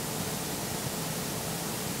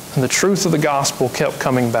 And the truth of the gospel kept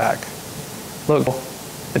coming back. Look,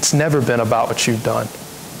 it's never been about what you've done.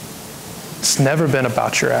 It's never been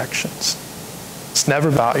about your actions. It's never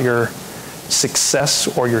about your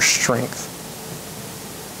success or your strength.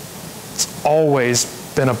 It's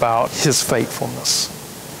always been about His faithfulness.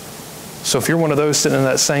 So if you're one of those sitting in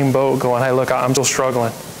that same boat going, hey, look, I'm still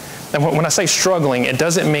struggling. And when I say struggling, it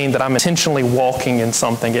doesn't mean that I'm intentionally walking in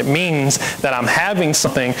something. It means that I'm having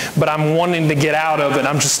something, but I'm wanting to get out of it, and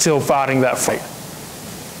I'm just still fighting that fight.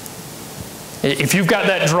 If you've got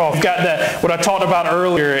that draw, if you've got that, what I talked about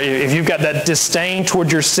earlier, if you've got that disdain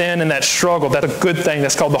toward your sin and that struggle, that's a good thing.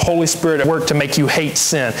 That's called the Holy Spirit at work to make you hate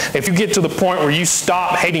sin. If you get to the point where you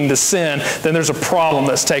stop hating the sin, then there's a problem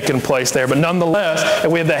that's taking place there. But nonetheless,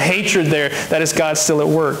 if we have that hatred there, that is God still at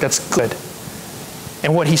work. That's good.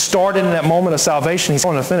 And what He started in that moment of salvation, He's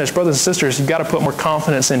going to finish. Brothers and sisters, you've got to put more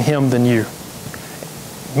confidence in Him than you.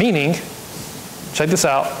 Meaning, check this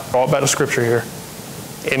out, all back to Scripture here.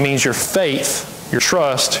 It means your faith, your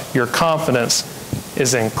trust, your confidence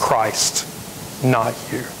is in Christ, not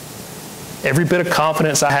you. Every bit of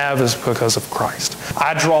confidence I have is because of Christ.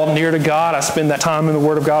 I draw near to God. I spend that time in the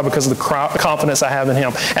Word of God because of the confidence I have in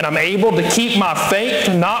Him. And I'm able to keep my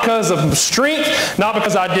faith not because of strength, not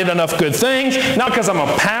because I did enough good things, not because I'm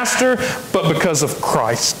a pastor, but because of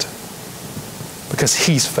Christ. Because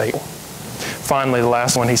He's faithful. Finally, the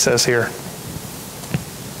last one He says here.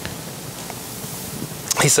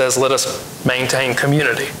 He says, let us maintain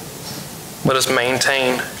community. Let us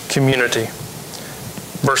maintain community.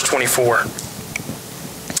 Verse 24.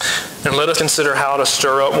 And let us consider how to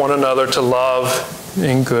stir up one another to love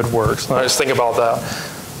and good works. Now, just think about that.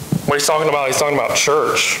 What he's talking about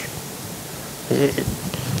church.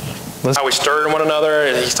 How we stir one another.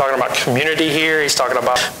 He's talking about community here. He's talking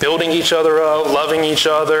about building each other up, loving each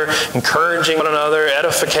other, encouraging one another,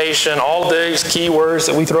 edification, all these key words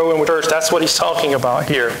that we throw in with church. That's what he's talking about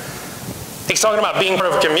here. He's talking about being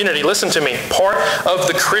part of a community. Listen to me. Part of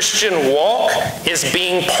the Christian walk is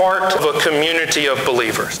being part of a community of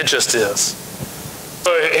believers. It just is.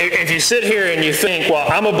 So if you sit here and you think,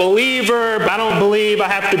 well, I'm a believer, but I don't believe I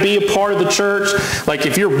have to be a part of the church. Like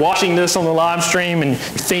if you're watching this on the live stream and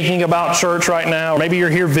thinking about church right now, or maybe you're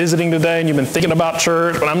here visiting today and you've been thinking about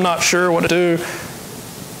church, but I'm not sure what to do.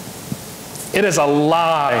 It is a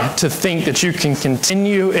lie to think that you can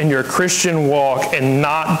continue in your Christian walk and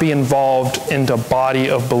not be involved in the body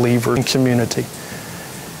of believers and community.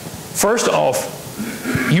 First off,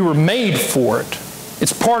 you were made for it.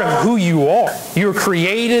 It's part of who you are. You were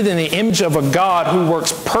created in the image of a God who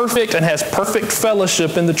works perfect and has perfect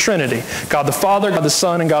fellowship in the Trinity. God the Father, God the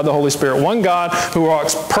Son, and God the Holy Spirit. One God who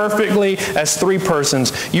walks perfectly as three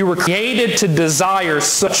persons. You were created to desire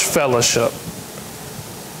such fellowship.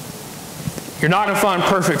 You're not going to find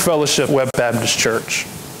perfect fellowship at Webb Baptist Church,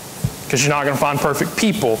 because you're not going to find perfect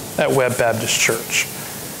people at Webb Baptist Church.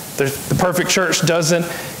 The perfect church doesn't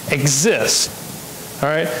exist. All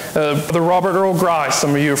right, the Robert Earl Grice,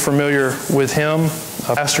 some of you are familiar with him,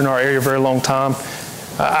 a pastor in our area a very long time.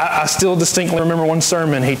 I still distinctly remember one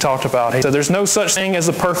sermon he talked about. He said, there's no such thing as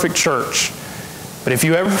a perfect church, but if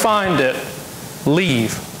you ever find it,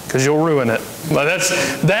 leave, because you'll ruin it.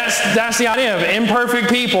 That's the idea of imperfect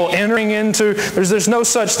people entering into, there's no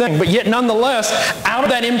such thing. But yet nonetheless, out of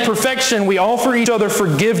that imperfection, we offer each other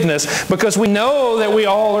forgiveness because we know that we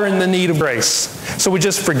all are in the need of grace. So we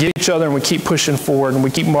just forgive each other and we keep pushing forward and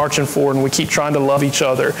we keep marching forward and we keep trying to love each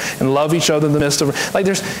other and love each other in the midst of,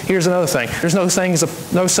 here's another thing. There's no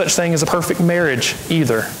such thing as a perfect marriage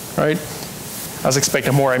either, right? I was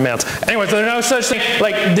expecting more amens. Anyway, there's no such thing.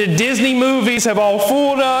 Like the Disney movies have all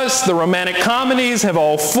fooled us. The romantic comedies have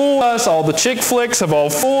all fooled us. All the chick flicks have all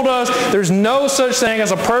fooled us. There's no such thing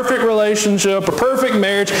as a perfect relationship, a perfect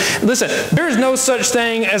marriage. Listen, there's no such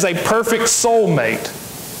thing as a perfect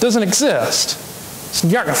soulmate. It doesn't exist. So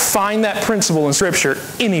you're not going to find that principle in Scripture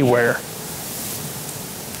anywhere.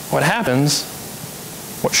 What happens,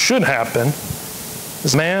 what should happen,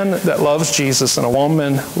 is a man that loves Jesus and a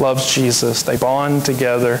woman loves Jesus. They bond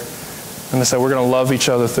together and they say, we're going to love each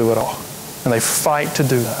other through it all. And they fight to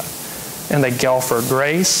do that. And they offer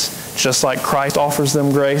grace, just like Christ offers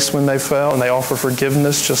them grace when they fell. And they offer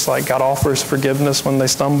forgiveness, just like God offers forgiveness when they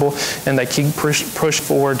stumble. And they keep push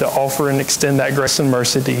forward to offer and extend that grace and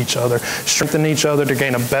mercy to each other, strengthen each other to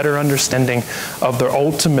gain a better understanding of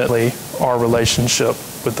ultimately our relationship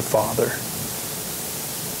with the Father.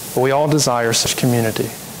 But we all desire such community.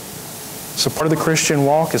 So part of the Christian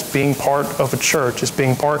walk is being part of a church, is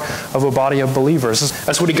being part of a body of believers.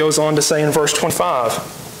 That's what he goes on to say in verse 25.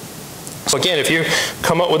 So again, if you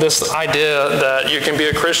come up with this idea that you can be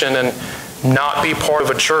a Christian and not be part of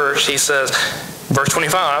a church, he says, verse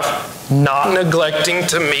 25, not neglecting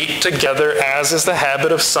to meet together as is the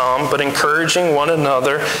habit of some, but encouraging one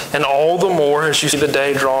another, and all the more as you see the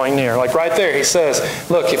day drawing near. Like right there, he says,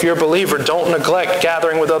 look, if you're a believer, don't neglect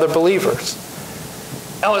gathering with other believers.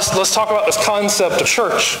 Now let's talk about this concept of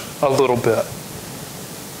church a little bit.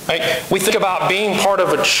 Right? We think about being part of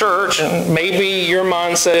a church, and maybe your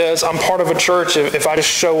mindset is, I'm part of a church if I just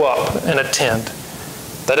show up and attend.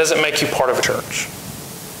 That doesn't make you part of a church.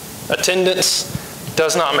 Attendance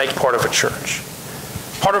does not make part of a church.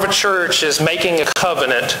 Part of a church is making a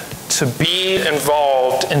covenant to be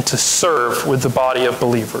involved and to serve with the body of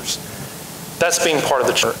believers. That's being part of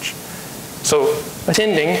the church. So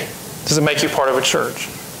attending doesn't make you part of a church.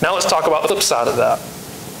 Now let's talk about the flip side of that.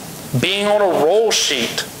 Being on a roll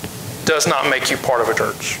sheet does not make you part of a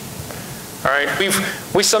church. All right?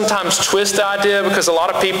 We sometimes twist the idea because a lot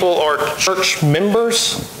of people are church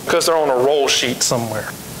members because they're on a roll sheet somewhere.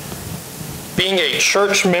 Being a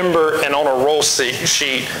church member and on a roll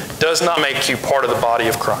sheet does not make you part of the body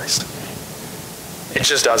of Christ. It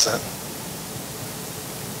just doesn't.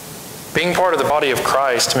 Being part of the body of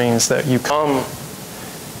Christ means that you come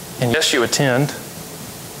and yes, you attend.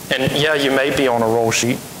 And yeah, you may be on a roll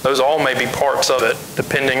sheet. Those all may be parts of it,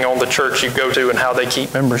 depending on the church you go to and how they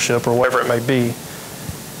keep membership or whatever it may be.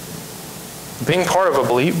 Being part of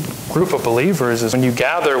a group of believers is when you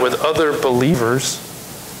gather with other believers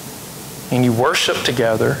and you worship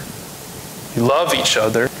together, you love each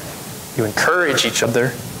other, you encourage each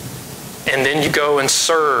other, and then you go and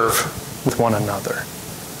serve with one another.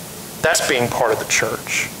 That's being part of the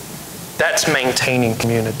church. That's maintaining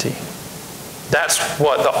community. That's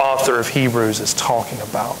what the author of Hebrews is talking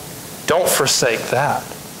about. Don't forsake that.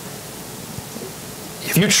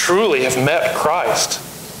 If you truly have met Christ,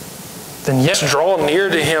 then yes, draw near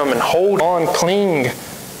to Him and hold on, cling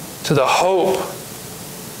to the hope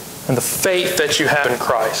and the faith that you have in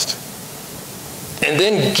Christ. And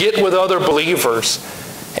then get with other believers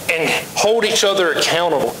and hold each other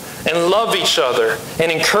accountable and love each other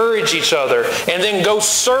and encourage each other and then go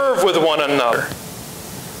serve with one another.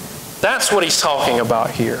 That's what he's talking about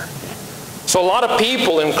here. So a lot of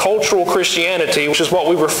people in cultural Christianity, which is what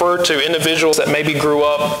we refer to individuals that maybe grew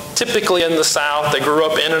up typically in the South, they grew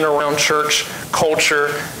up in and around church culture.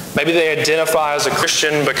 Maybe they identify as a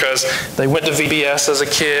Christian because they went to VBS as a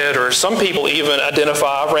kid, or some people even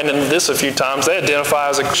identify, I've ran into this a few times, they identify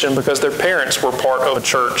as a Christian because their parents were part of a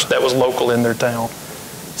church that was local in their town.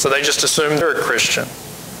 So they just assume they're a Christian.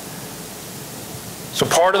 So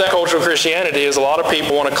part of that cultural Christianity is a lot of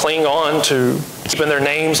people want to cling on to keeping their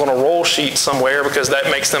names on a roll sheet somewhere because that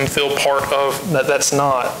makes them feel part of that. That's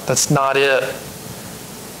not it.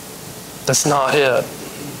 That's not it.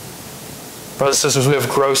 Brothers and sisters, we have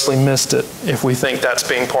grossly missed it if we think that's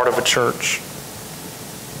being part of a church.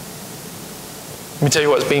 Let me tell you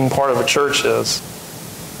what being part of a church is.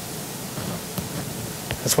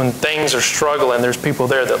 It's when things are struggling, there's people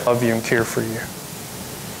there that love you and care for you.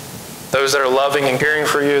 Those that are loving and caring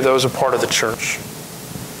for you, those are part of the church.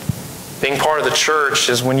 Being part of the church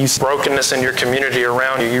is when you see brokenness in your community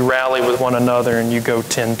around you, you rally with one another and you go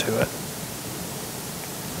tend to it.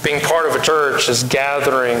 Being part of a church is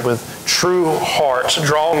gathering with true hearts,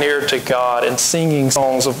 drawing near to God and singing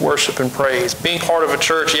songs of worship and praise. Being part of a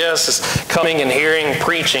church, yes, is coming and hearing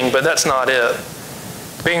preaching, but that's not it.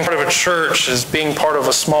 Being part of a church is being part of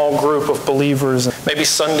a small group of believers, maybe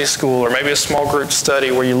Sunday school or maybe a small group study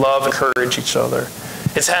where you love and encourage each other.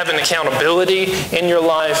 It's having accountability in your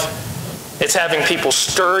life. It's having people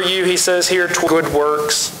stir you, he says here, to good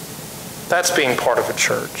works. That's being part of a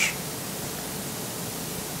church.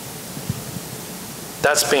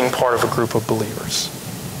 That's being part of a group of believers.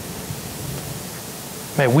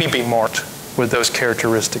 May we be marked with those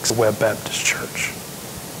characteristics of Webb Baptist Church.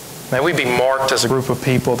 May we be marked as a group of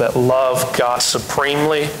people that love God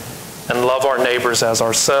supremely and love our neighbors as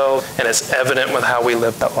ourselves, and it's evident with how we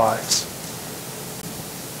live our lives.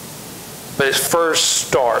 But it first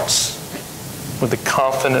starts with the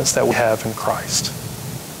confidence that we have in Christ.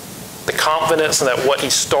 The confidence that what He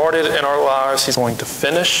started in our lives, He's going to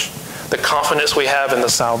finish. The confidence we have in the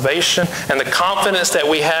salvation, and the confidence that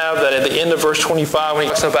we have that at the end of verse 25 when he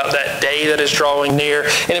talks about that day that is drawing near,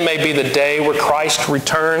 and it may be the day where Christ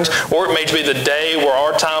returns, or it may be the day where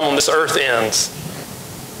our time on this earth ends.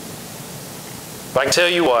 But I can tell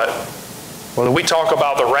you what, whether we talk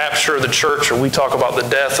about the rapture of the church or we talk about the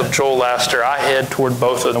death of Joel Laster, I head toward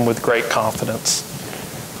both of them with great confidence.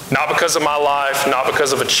 Not because of my life, not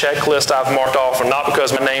because of a checklist I've marked off, or not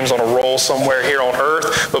because my name's on a roll somewhere here on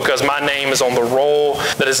earth, but because my name is on the roll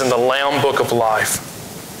that is in the Lamb Book of Life.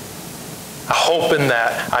 I hope in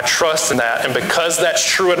that. I trust in that. And because that's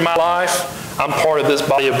true in my life, I'm part of this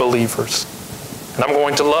body of believers. And I'm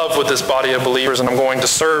going to love with this body of believers, and I'm going to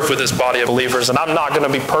serve with this body of believers. And I'm not going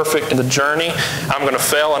to be perfect in the journey. I'm going to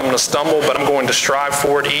fail, I'm going to stumble, but I'm going to strive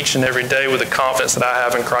for it each and every day with the confidence that I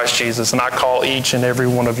have in Christ Jesus. And I call each and every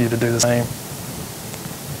one of you to do the same.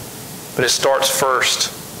 But it starts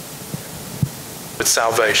first with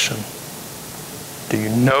salvation. Do you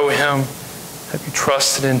know Him? Have you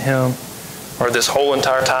trusted in Him? Or this whole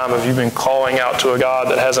entire time have you been calling out to a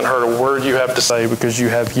God that hasn't heard a word you have to say because you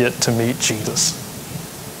have yet to meet Jesus?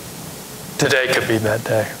 Today could be that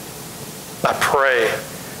day. I pray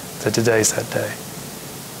that today's that day.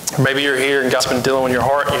 Or maybe you're here and God's been dealing with your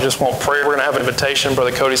heart and you just want prayer. We're going to have an invitation.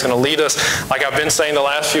 Brother Cody's going to lead us. Like I've been saying the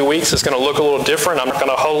last few weeks, it's going to look a little different. I'm not going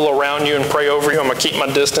to huddle around you and pray over you. I'm going to keep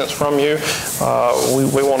my distance from you.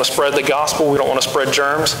 We want to spread the gospel. We don't want to spread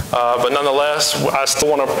germs. But nonetheless, I still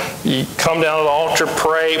want to come down to the altar,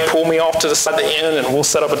 pray, pull me off to the side of the end, and we'll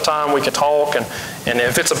set up a time we can talk. And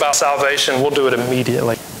if it's about salvation, we'll do it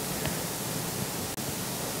immediately.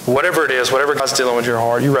 Whatever it is, whatever God's dealing with your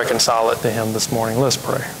heart, you reconcile it to Him this morning. Let's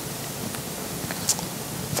pray.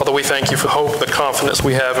 Father, we thank You for hope, the confidence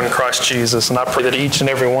we have in Christ Jesus. And I pray that each and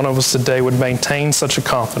every one of us today would maintain such a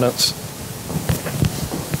confidence.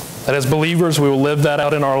 That as believers, we will live that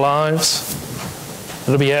out in our lives.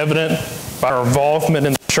 It'll be evident by our involvement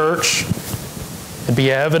in the church. It'll be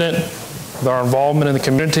evident with our involvement in the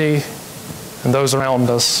community and those around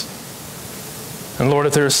us. And Lord,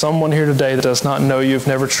 if there is someone here today that does not know You, have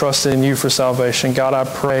never trusted in You for salvation, God, I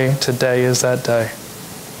pray today is that day.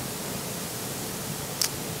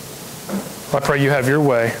 I pray You have Your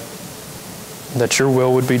way, and that Your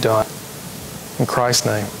will would be done. In Christ's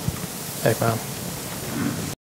name, amen.